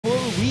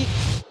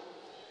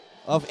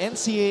of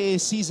NCAA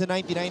Season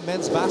 99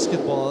 Men's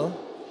Basketball.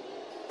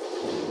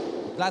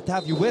 Glad to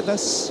have you with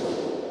us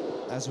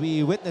as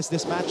we witness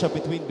this matchup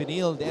between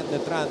Benilde and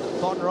Letran.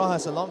 Ton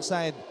Rojas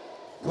alongside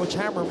Coach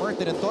Hammer,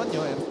 Martin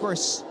Antonio, and of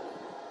course,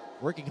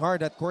 working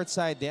hard at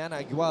courtside, Diana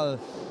Agual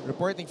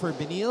reporting for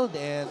Benilde,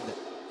 and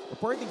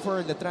reporting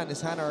for Letran is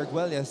Hannah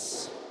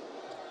Arguelles.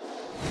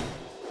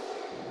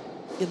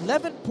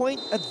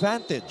 11-point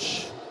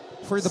advantage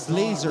for the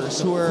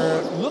Blazers, who are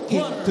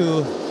looking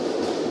to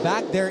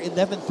bag their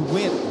 11th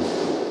win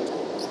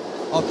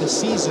of the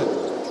season.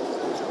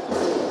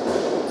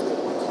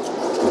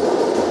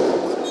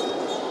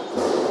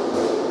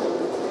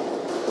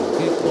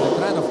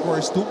 Letran, of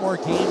course, 2 more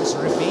games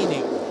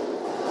remaining.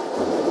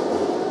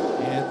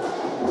 And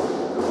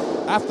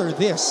after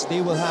this,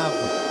 they will have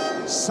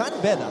San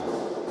Beda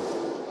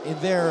in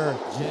their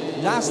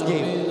last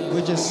game,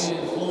 which is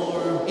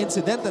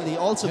incidentally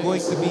also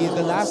going to be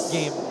the last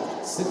game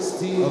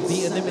of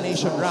the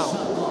elimination round.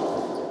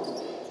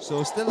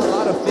 So still a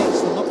lot of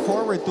things to look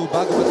forward to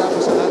bago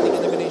matapos ang ating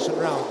elimination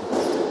round.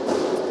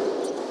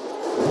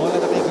 Bola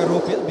na kay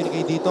Garupil,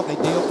 binigay dito kay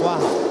Deo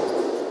Quahao.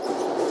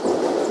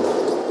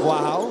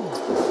 Quahao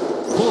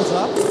pulls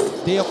up.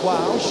 Deo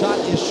Quahao, shot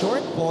is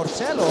short.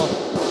 Porcelo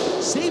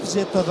saves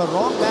it to the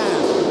wrong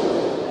man.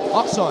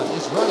 Oxon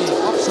is running.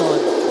 Oxon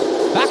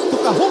back to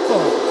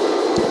Cajucom.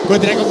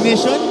 Good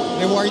recognition,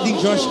 rewarding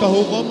Josh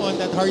Cajucom on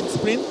that hard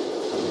sprint.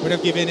 Would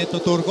have given it to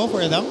Turco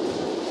for a dunk.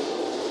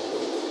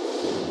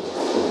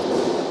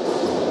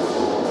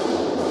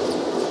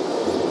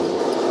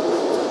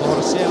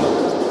 Porcelo.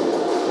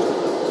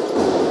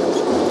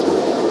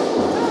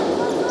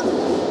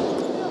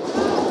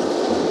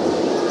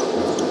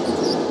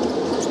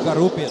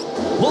 Garupil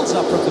pulls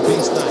up from the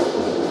baseline.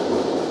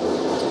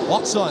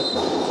 Oxon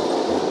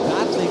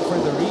battling for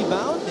the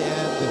rebound,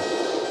 and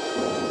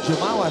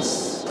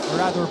Jumawas, or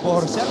rather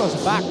Porcelo's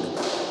back,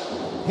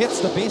 hits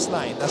the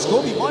baseline as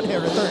Kobe Monhe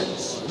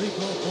returns.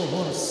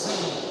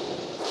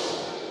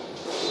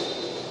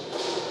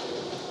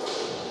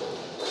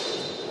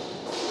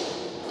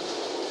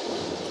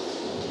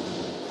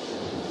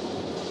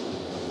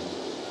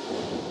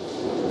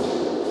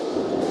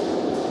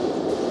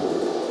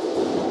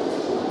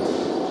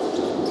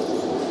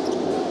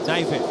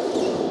 Knife it.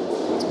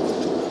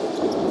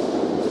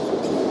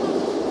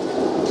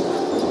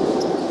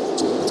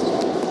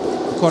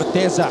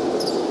 Corteza.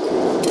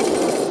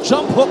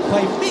 Jump hook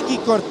by Miggy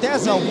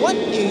Corteza. What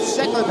a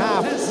second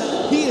half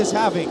he is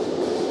having.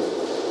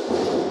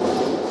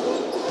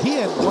 He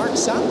and Mark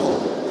Santo,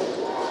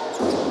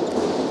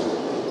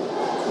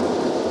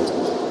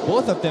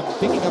 both of them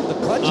picking up the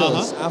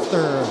clutches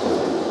after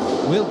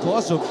Will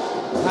Gozub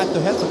had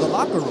to head to the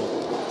locker room.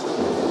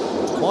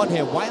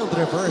 Monhe, wild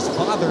reverse,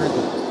 bothered.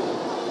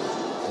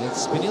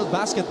 It's Benilde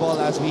basketball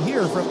as we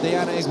hear from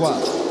Diana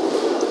Agual.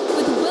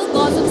 With Will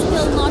Gozub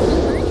still not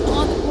returned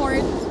on the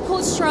court,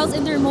 Coach Charles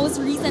in their most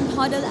recent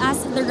huddle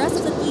asked the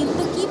rest of the team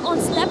to keep on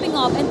stepping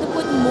up and to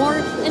put more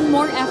and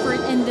more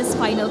effort in this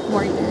final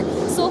quarter.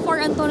 So far,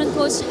 Anton and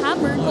Coach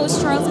Hammer, Coach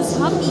Charles is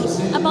happy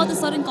about the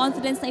sudden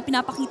confidence na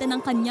ipinapakita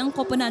ng kanyang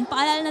koponan.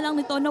 Paalala na lang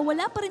nito na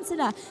wala pa rin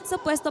sila sa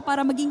pwesto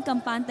para maging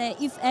kampante.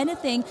 If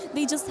anything,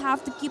 they just have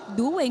to keep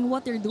doing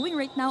what they're doing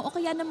right now, o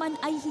kaya naman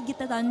ay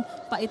higitatan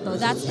pa ito.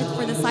 That's it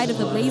for the side of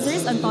the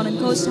Blazers. Anton and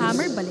Coach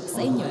Hammer, balik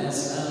sa inyo.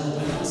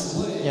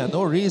 Yeah,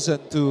 no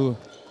reason to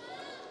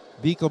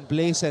be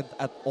complacent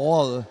at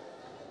all,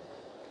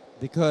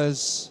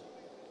 because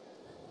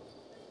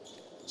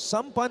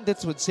some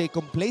pundits would say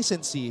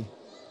complacency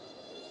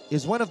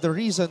is one of the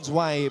reasons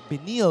why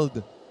Benilde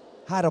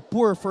had a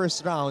poor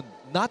first round,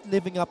 not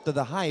living up to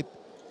the hype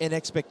and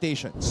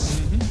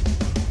expectations.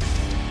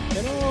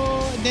 Pero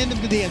at the end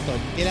of the day, Anton,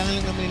 kailangan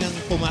lang naman nilang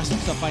pumasok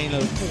sa Final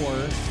Four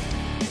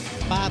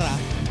para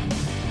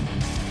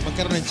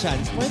magkaroon ng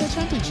chance for the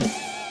championship.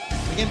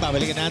 Again,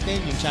 babalikan natin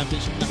yung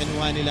championship na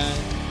kinuha nila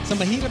sa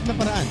mahirap na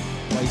paraan.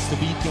 Twice to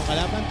beat yung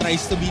kalaban,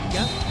 tries to beat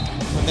ka.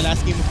 On the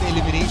last game of the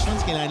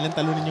eliminations, kailangan lang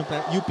talunin yung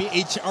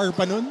UPHR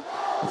pa nun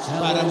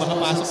para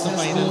makapasok sa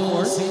Final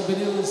Four.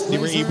 They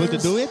were able to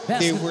do it.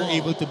 They were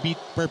able to beat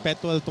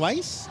Perpetual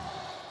twice.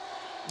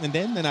 And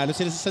then, nanalo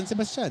sila sa San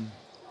Sebastian.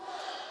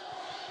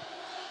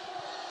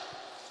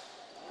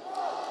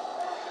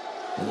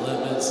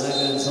 11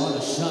 seconds on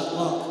the shot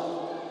clock.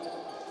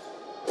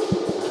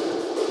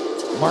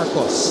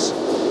 Marcos.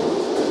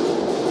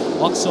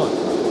 Oxon.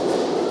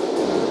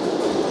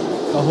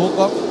 The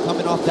hookup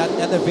coming off that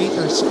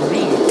elevator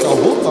screen. The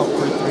hookup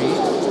for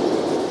 3.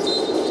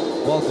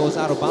 Ball goes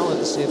out of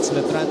bounds. It's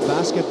Letran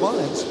basketball.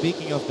 And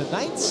speaking of the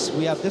Knights,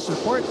 we have this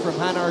report from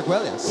Hannah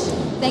Arguelles.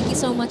 Thank you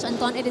so much,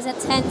 Anton. It is a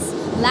tense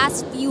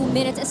last few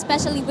minutes,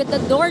 especially with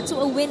the door to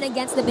a win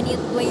against the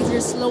Benilde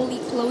Blazers slowly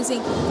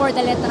closing for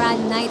the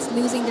Letran Knights,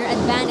 losing their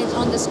advantage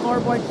on the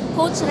scoreboard.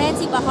 Coach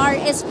Renzi Bahar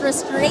is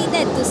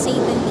frustrated, to say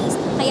the least.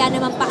 Kaya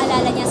naman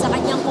paalala niya sa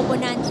kanyang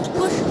koponan,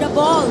 push the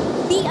ball,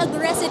 be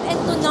aggressive, and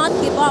to not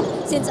give up,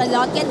 since a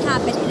lot can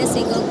happen in a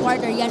single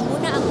quarter. Yan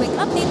muna ang quick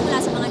update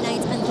mula sa mga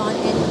Knights, Anton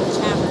and Coach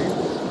Hammer.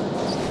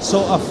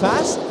 So a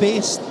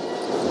fast-paced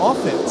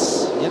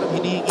offense. Yan ang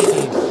hinihingi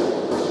ni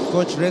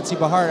Coach Renzi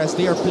Bahar as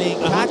they are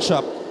playing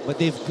catch-up. But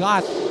they've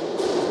got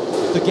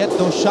to get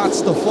those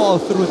shots to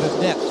fall through the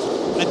net.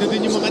 Ano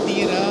dun yung mga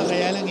tira,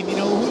 kaya lang hindi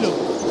nahuhulog.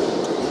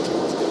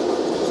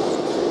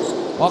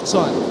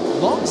 Oxon,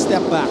 long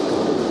step back.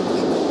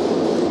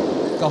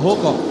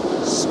 Kahoko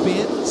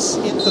spins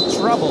into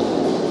trouble.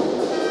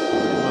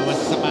 Mama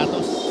sa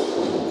sapatos.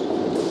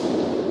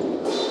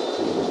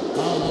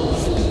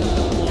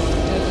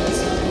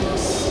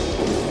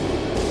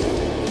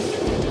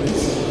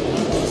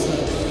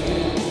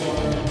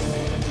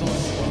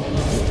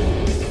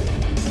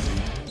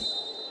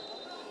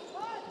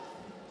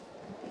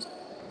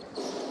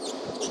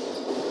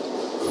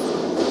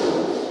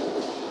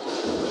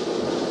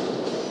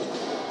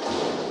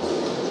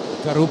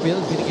 Garupil,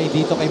 binigay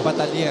dito kay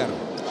Batalier.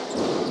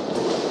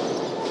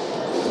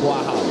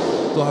 Wow,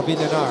 to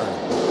Habilenar.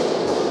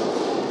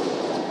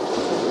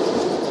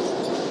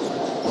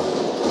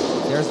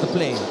 There's the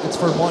play. It's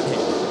for Monje.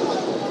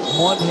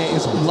 Monje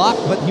is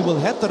blocked, but he will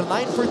head to the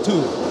 9 for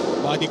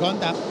 2. Body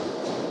contact.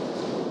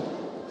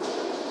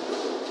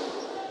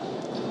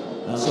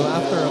 So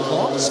after a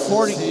long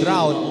scoring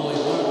drought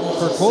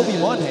for Kobe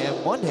Monje,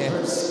 Monje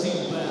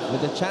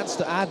with a chance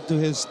to add to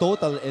his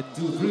total and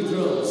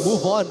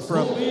move on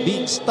from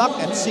being stuck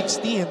at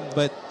 16,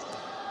 but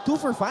 2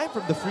 for 5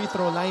 from the free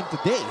throw line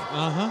today.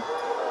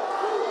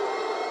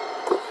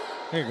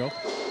 There you go.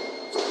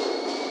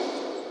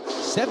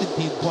 17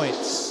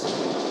 points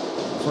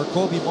for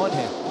Kobe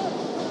Monje.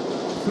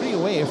 3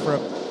 away from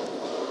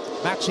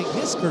matching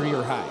his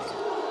career high.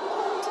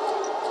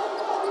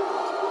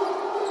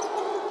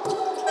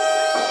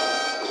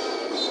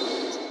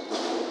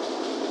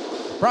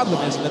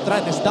 Problem is,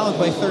 Letran is down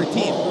by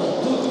 13.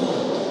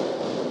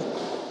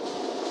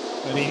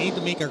 But they need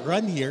to make a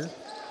run here.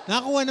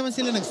 Nakakuha naman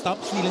sila ng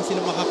stops, hindi lang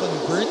sila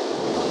makakonvert.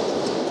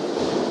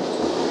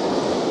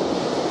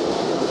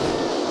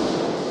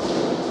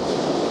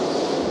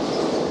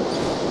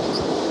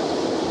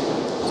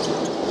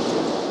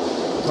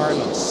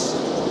 Carlos.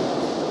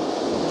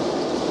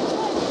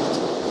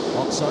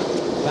 Oxon,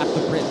 back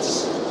to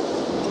Prince.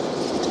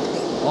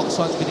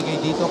 Oxon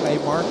binigay dito kay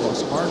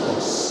Marcos.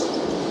 Marcos.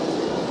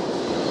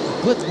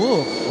 Good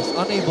move, was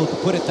unable to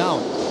put it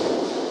down.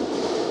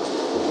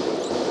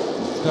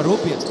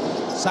 Garupil,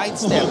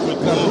 sidestep.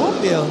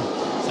 Garupil.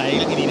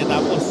 Sayang lang, hindi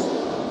natapos.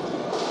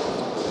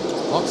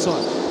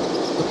 Oxon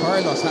to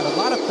Carlos, had a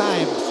lot of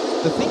time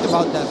to think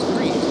about that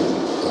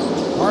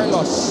 3.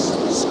 Carlos,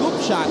 scoop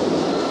shot.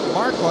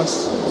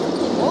 Marcos,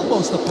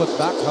 almost a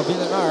putback.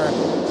 Habilenar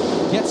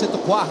gets it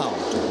to Quahao.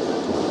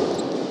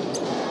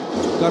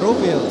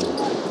 Garupil.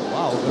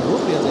 Wow,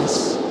 Garupil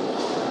is...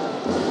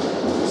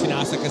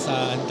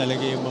 Sinasakasaan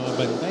talaga yung mga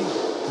bantay.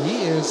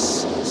 He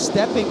is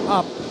stepping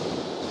up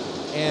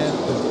and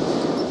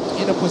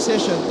in a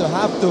position to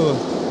have to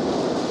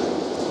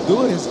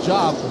do his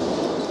job,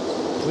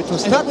 which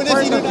was not Alam mo na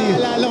part sino of the...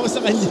 naalala ko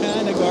sa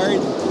kanya na guard.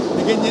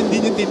 Na ganyan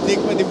din yung tindig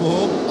pati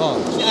buhok. Oh.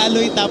 Si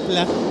Aloy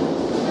Tapla.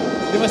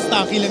 Di ba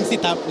stocky lang si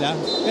Tapla?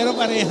 Pero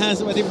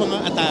parehas pati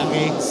mga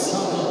atake.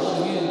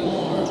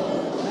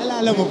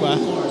 Naalala mo ba?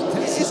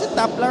 Is it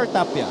Tapla or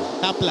Tapia?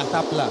 Tapla.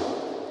 Tapla.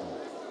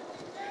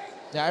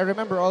 Yeah, I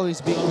remember always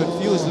being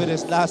confused with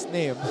his last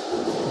name.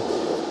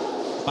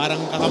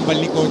 Parang kakambal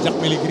ni Kojak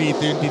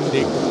Miligrito yung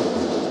tindig.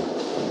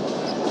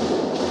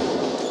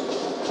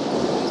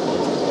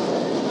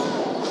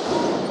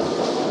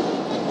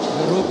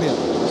 Garupil.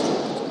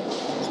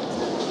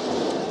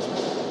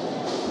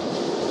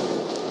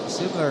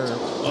 Similar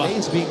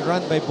plays being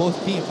run by both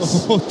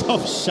teams. Oh,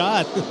 tough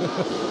shot.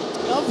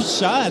 Tough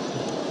shot.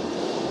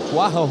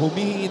 Quahao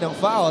humihingi ng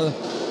foul.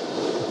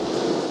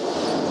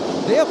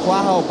 Dea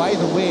Quahao, by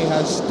the way,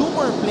 has 2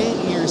 more playing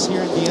years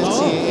here in the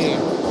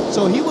NCAA.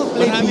 So he will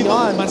play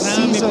beyond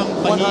season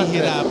 100.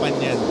 Pahihirapan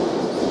yan.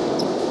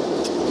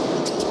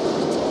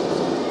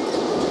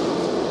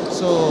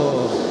 So,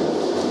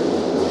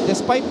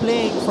 despite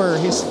playing for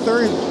his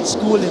 3rd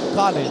school in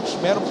college,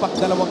 meron pang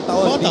 2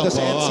 taon dito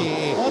sa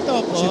NCAA.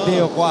 Si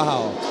Deo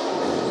Quahao.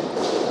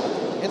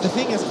 And the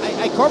thing is,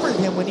 I covered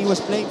him when he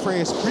was playing for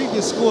his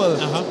previous school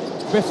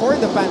before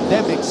the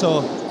pandemic.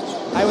 So,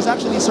 I was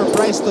actually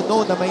surprised to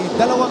know na may 2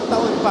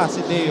 taon pa si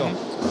Deo.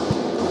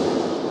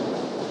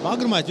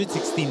 Baka graduate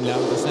 16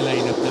 lang, tapos na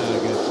line up na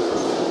agad.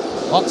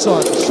 Oxon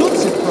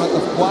shoots in front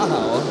of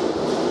Quahao.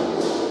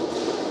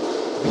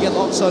 Miguel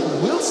Oxon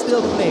will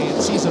still play in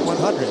season 100.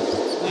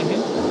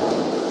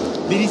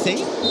 Did he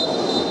say?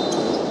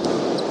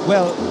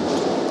 Well,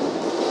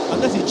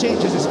 unless he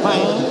changes his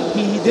mind,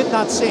 he did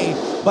not say.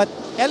 But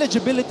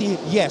eligibility,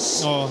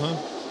 yes.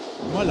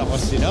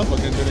 Malakas sila pag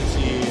nandun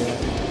si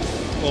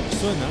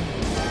Oxon, ha?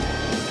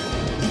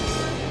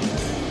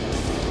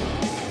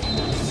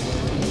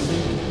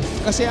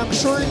 Kasi ang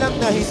sure lang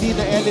na hindi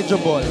na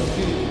eligible,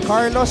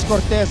 Carlos,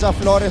 Corteza,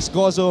 Flores,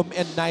 Gozum,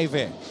 and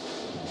Naive.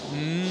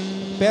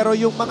 Pero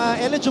yung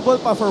mga eligible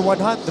pa for 100,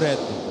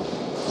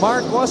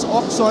 Marcos,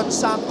 Oxon,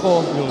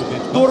 Sanko,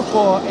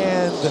 Turco,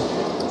 and,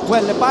 well,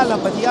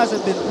 Lepalam, but he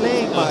hasn't been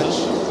playing much.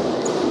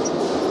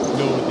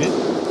 Loaded.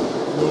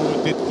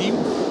 goated team.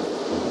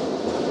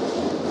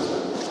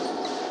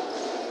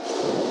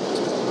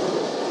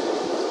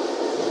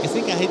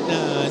 Kasi kahit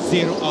na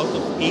 0 out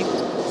of 8,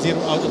 0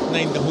 out of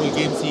 9 the whole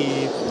game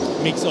si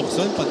Mix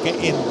Oxon, pagka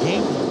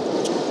endgame,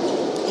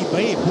 iba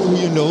eh, buo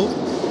yung loob.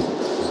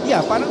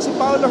 Yeah, parang si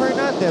Paolo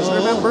Hernandez. Oo.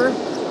 Remember?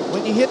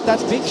 When he hit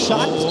that big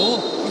shot?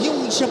 Oo.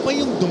 Siya pa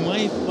yung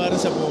dumive para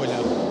sa bola.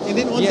 And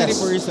then on the Yes.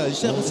 reversal,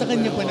 sa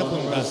kanya pa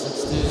napunta.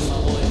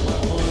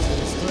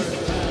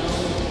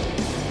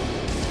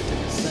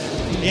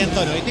 Ayan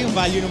to, no? Ito yung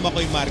value ng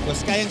Makoy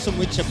Marcos. Kayang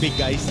sumwitch sa big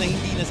guys na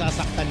hindi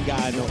nasasaktan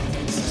gaano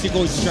si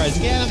Coach Charles.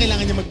 Kaya lang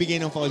kailangan niya magbigay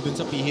ng foul dun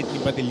sa pihit ni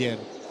Batiller.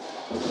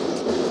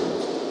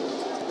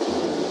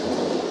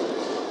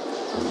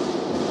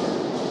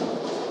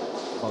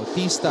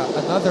 Bautista,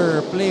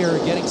 another player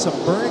getting some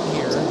burn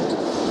here.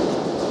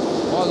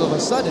 All of a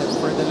sudden,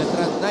 for the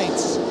Letran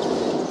Knights,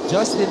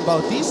 Justin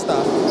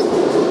Bautista.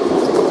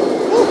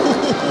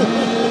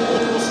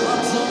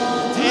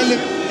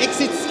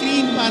 Exit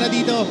screen para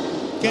dito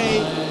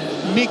kay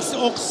Mix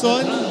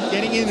Oxon,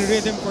 getting in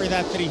rhythm for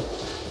that 3.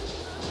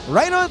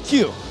 Right on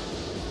cue.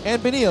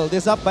 And Benilde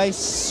is up by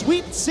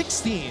sweet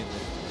 16.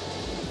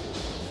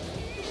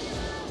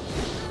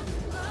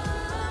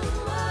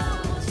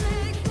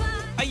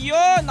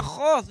 Ayun!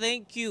 Ako!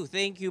 Thank you.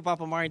 Thank you,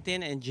 Papa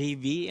Martin and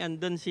JV.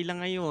 Andun sila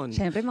ngayon.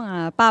 Siyempre,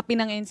 mga papi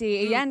ng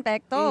NCAA yan,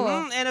 Pekto.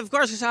 And of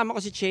course, kasama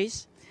ko si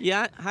Chase.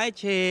 Yeah. Hi,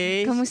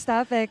 Chase.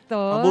 Kamusta, Pekto?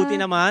 Mabuti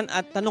naman.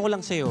 At tanong ko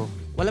lang sa'yo,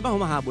 wala bang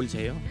humahabol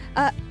sa'yo?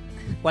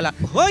 Wala.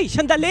 Hoy!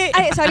 Sandali!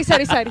 Ay, sorry.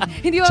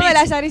 Hindi mo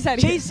wala, sorry.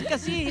 Chase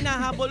kasi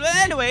hinahabol. Well,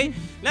 anyway,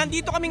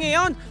 nandito kami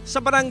ngayon sa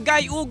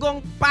Barangay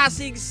Ugong,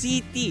 Pasig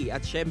City.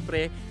 At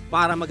syempre,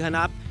 para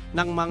maghanap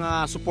ng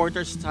mga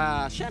supporters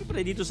sa, syempre,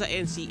 dito sa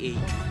NCAA.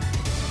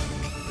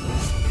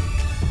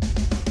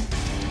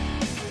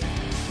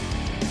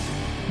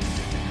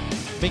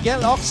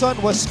 Miguel Oxon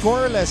was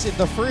scoreless in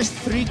the first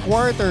 3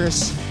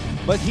 quarters,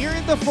 but here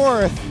in the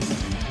 4th,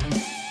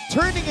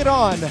 turning it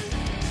on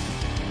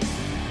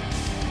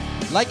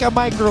like a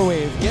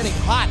microwave, getting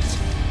hot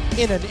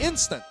in an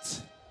instant.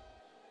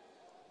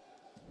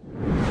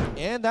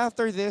 And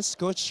after this,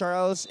 Coach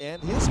Charles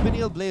and his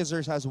Benilde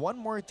Blazers has one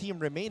more team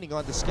remaining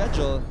on the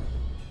schedule,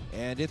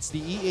 and it's the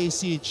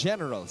EAC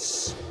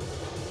Generals.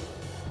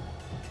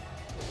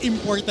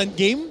 Important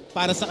game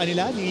para sa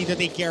kanila. They need to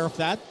take care of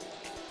that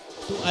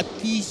to at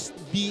least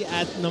be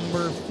at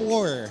number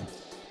 4.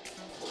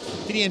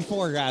 3 and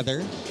 4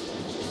 rather.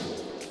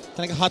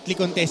 Talaga hotly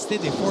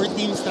contested eh. 4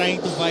 teams trying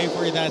to vie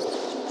for that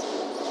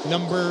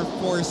number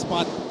 4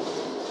 spot.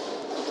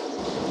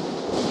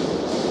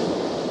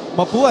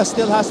 Mapua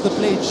still has to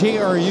play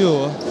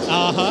JRU.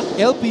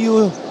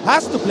 LPU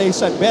has to play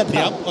San Beda.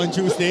 Yep, on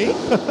Tuesday.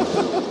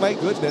 My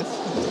goodness.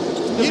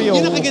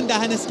 Yun ang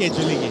kagandahan ng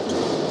scheduling eh.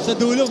 Sa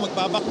dulo,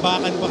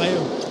 magbabakbakan pa kayo.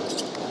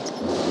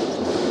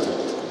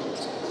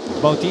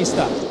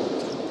 Bautista.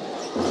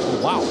 Oh,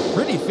 wow,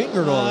 pretty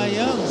finger roll.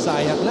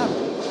 Sayang lang.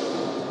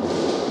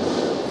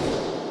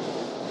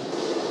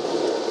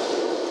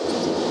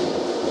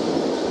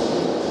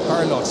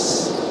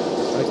 Carlos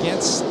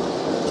against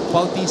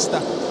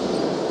Bautista.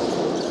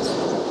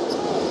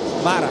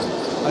 Mara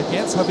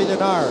against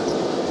Javilinar.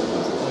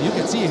 You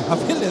can see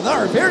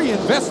Javilinar very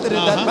invested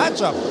in that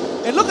matchup.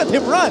 And look at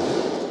him run.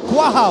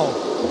 Quahao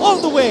all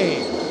the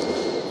way.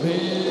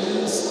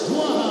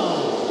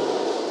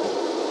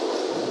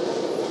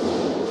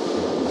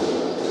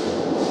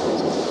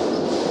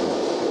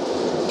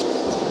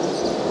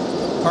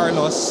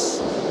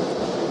 Carlos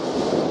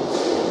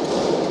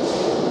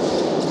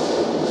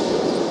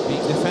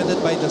being defended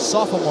by the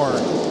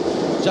sophomore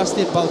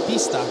Justin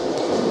Bautista.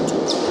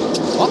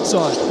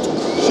 Oxon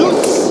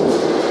shoots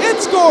and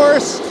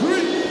scores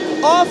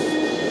off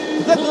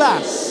the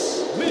glass.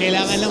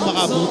 Kailangan lang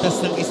makabutas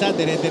ng isa,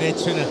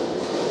 dire-diretso na.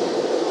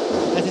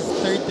 That's his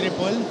 3rd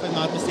triple, if I'm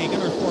not mistaken,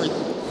 or 4th.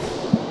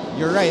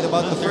 You're right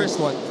about the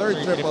first one.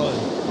 Third triple.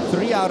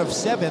 3 out of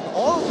 7,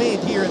 all made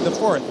here in the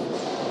 4th.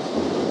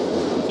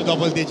 So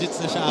double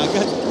digits na siya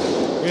agad.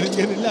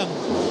 Ganun lang.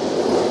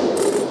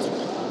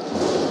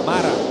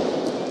 Mara.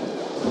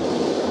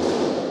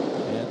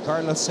 And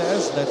Carlos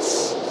says,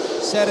 let's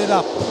set it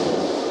up.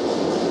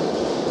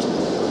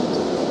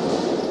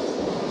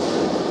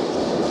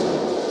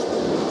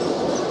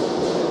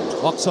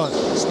 Oxon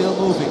still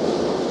moving.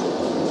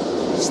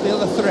 Still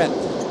a threat.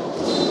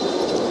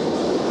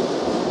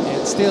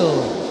 And still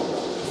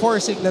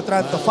forcing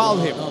Letran to foul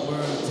him.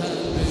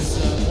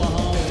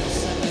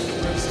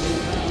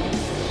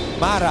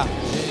 Mara,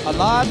 a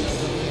lot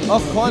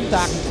of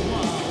contact.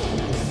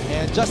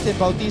 And Justin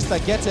Bautista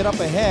gets it up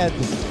ahead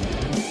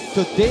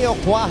to Deo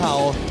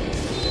Quahao.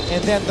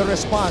 And then the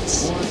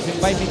response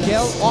by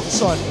Miguel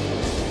Oxon.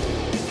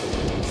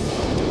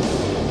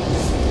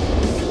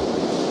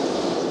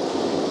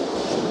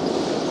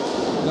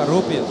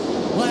 Garupil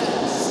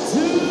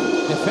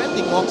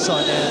defending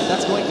Oxon, and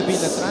that's going to be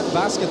Letran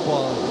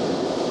basketball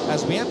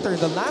as we enter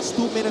the last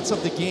 2 minutes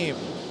of the game.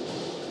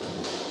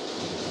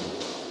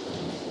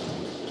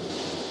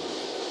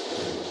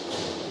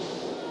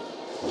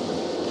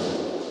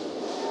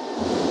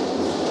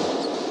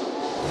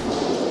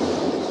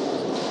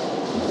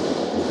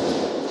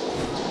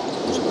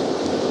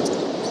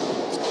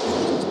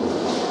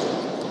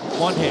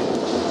 Monhe.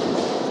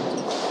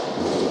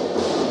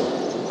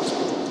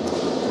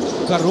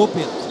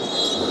 Garupin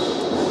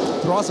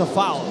draws a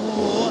foul.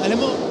 Oo, alam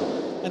mo,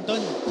 Anton,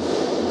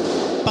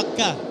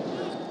 pagka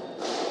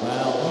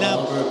na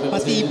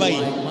patibay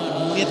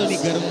nito ni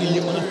Garupin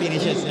yung mga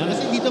finishes niya.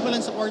 Kasi dito pa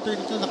lang sa quarter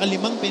dito,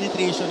 nakalimang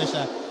penetration na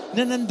siya,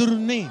 na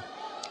nandun na eh.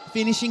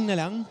 Finishing na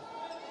lang.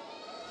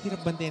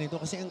 Hirap bantayan ito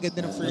kasi ang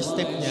ganda ng first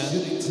step niya.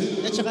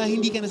 At saka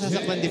hindi ka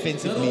nasasaktan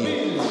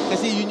defensively.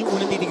 Kasi yun yung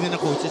unang titignan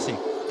ng coaches eh.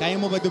 Kaya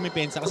mo ba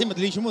dumipensa? Kasi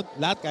madali shumot.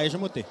 Lahat kaya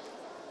shumot eh.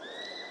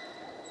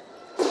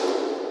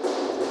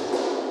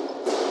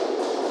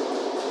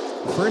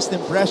 First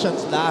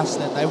impressions last,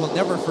 and I will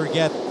never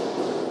forget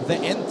the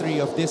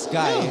entry of this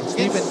guy,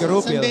 Steven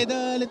Garupil.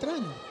 Sanbeda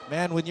Letran.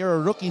 Man, when you're a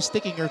rookie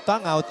sticking your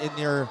tongue out in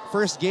your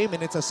first game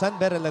and it's a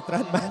Sanbeda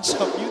Letran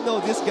matchup, you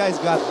know this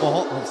guy's got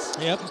balls.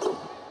 Yep.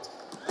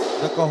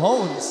 The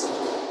cojones.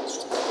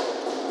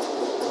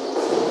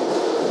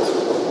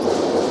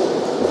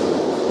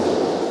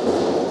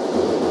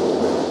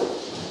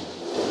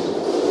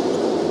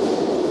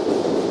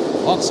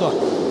 Oxon.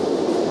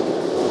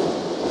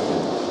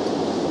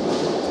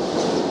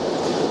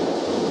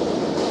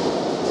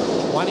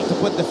 Wanting to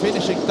put the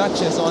finishing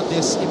touches on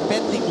this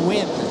impending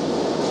win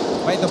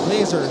by the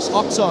Blazers.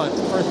 Oxon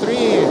for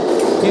three.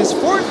 His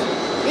fourth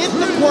in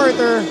the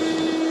quarter.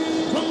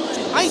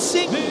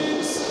 Icing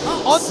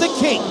on the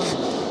cake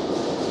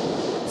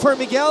for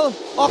Miguel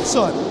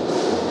Oxon.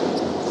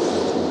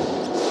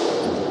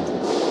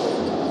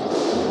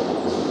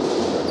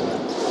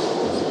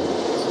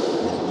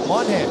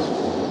 Monhe.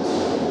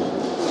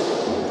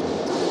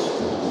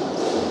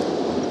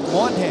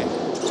 Monhe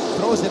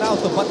throws it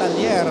out to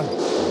Batalier.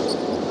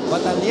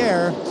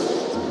 Batalier.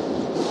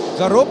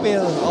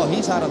 Garupil. Oh,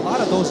 he's had a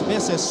lot of those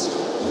misses.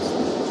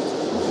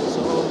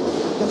 So,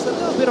 there's a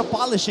little bit of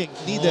polishing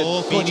needed.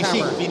 Oh, Coach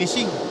finishing, Hammer.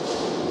 finishing.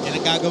 Yan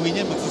ang gagawin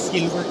niya,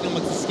 magsiskill work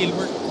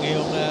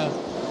ngayong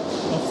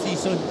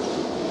off-season.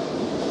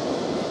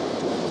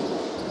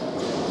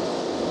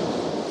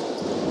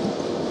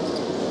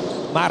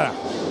 Mara.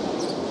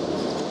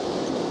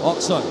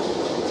 Oxon.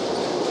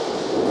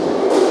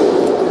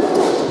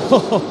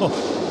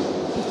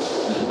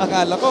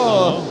 Akala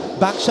ko,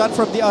 back shot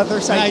from the other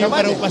side Yung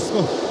naman. parupas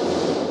ko.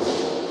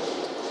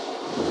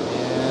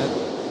 And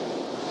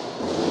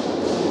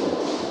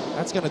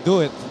that's gonna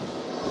do it.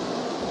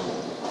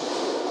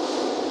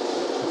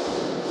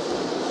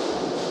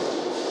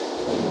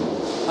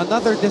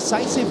 Another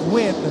decisive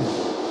win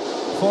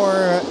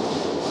for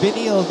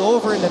Benilde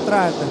over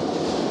Letran.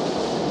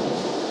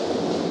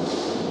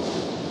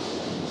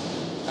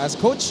 As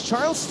Coach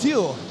Charles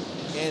Tew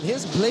and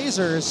his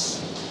Blazers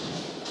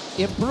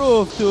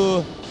improved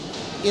to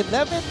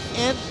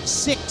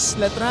 11-6.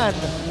 Letran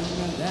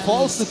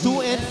falls to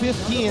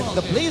 2-15.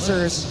 The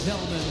Blazers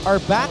are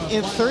back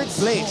in third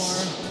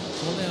place.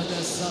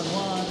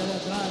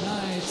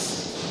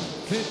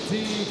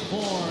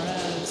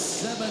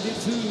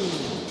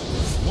 54-72.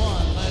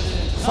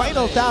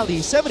 Final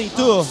tally,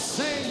 72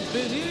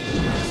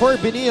 for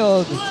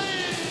Benilde,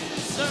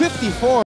 54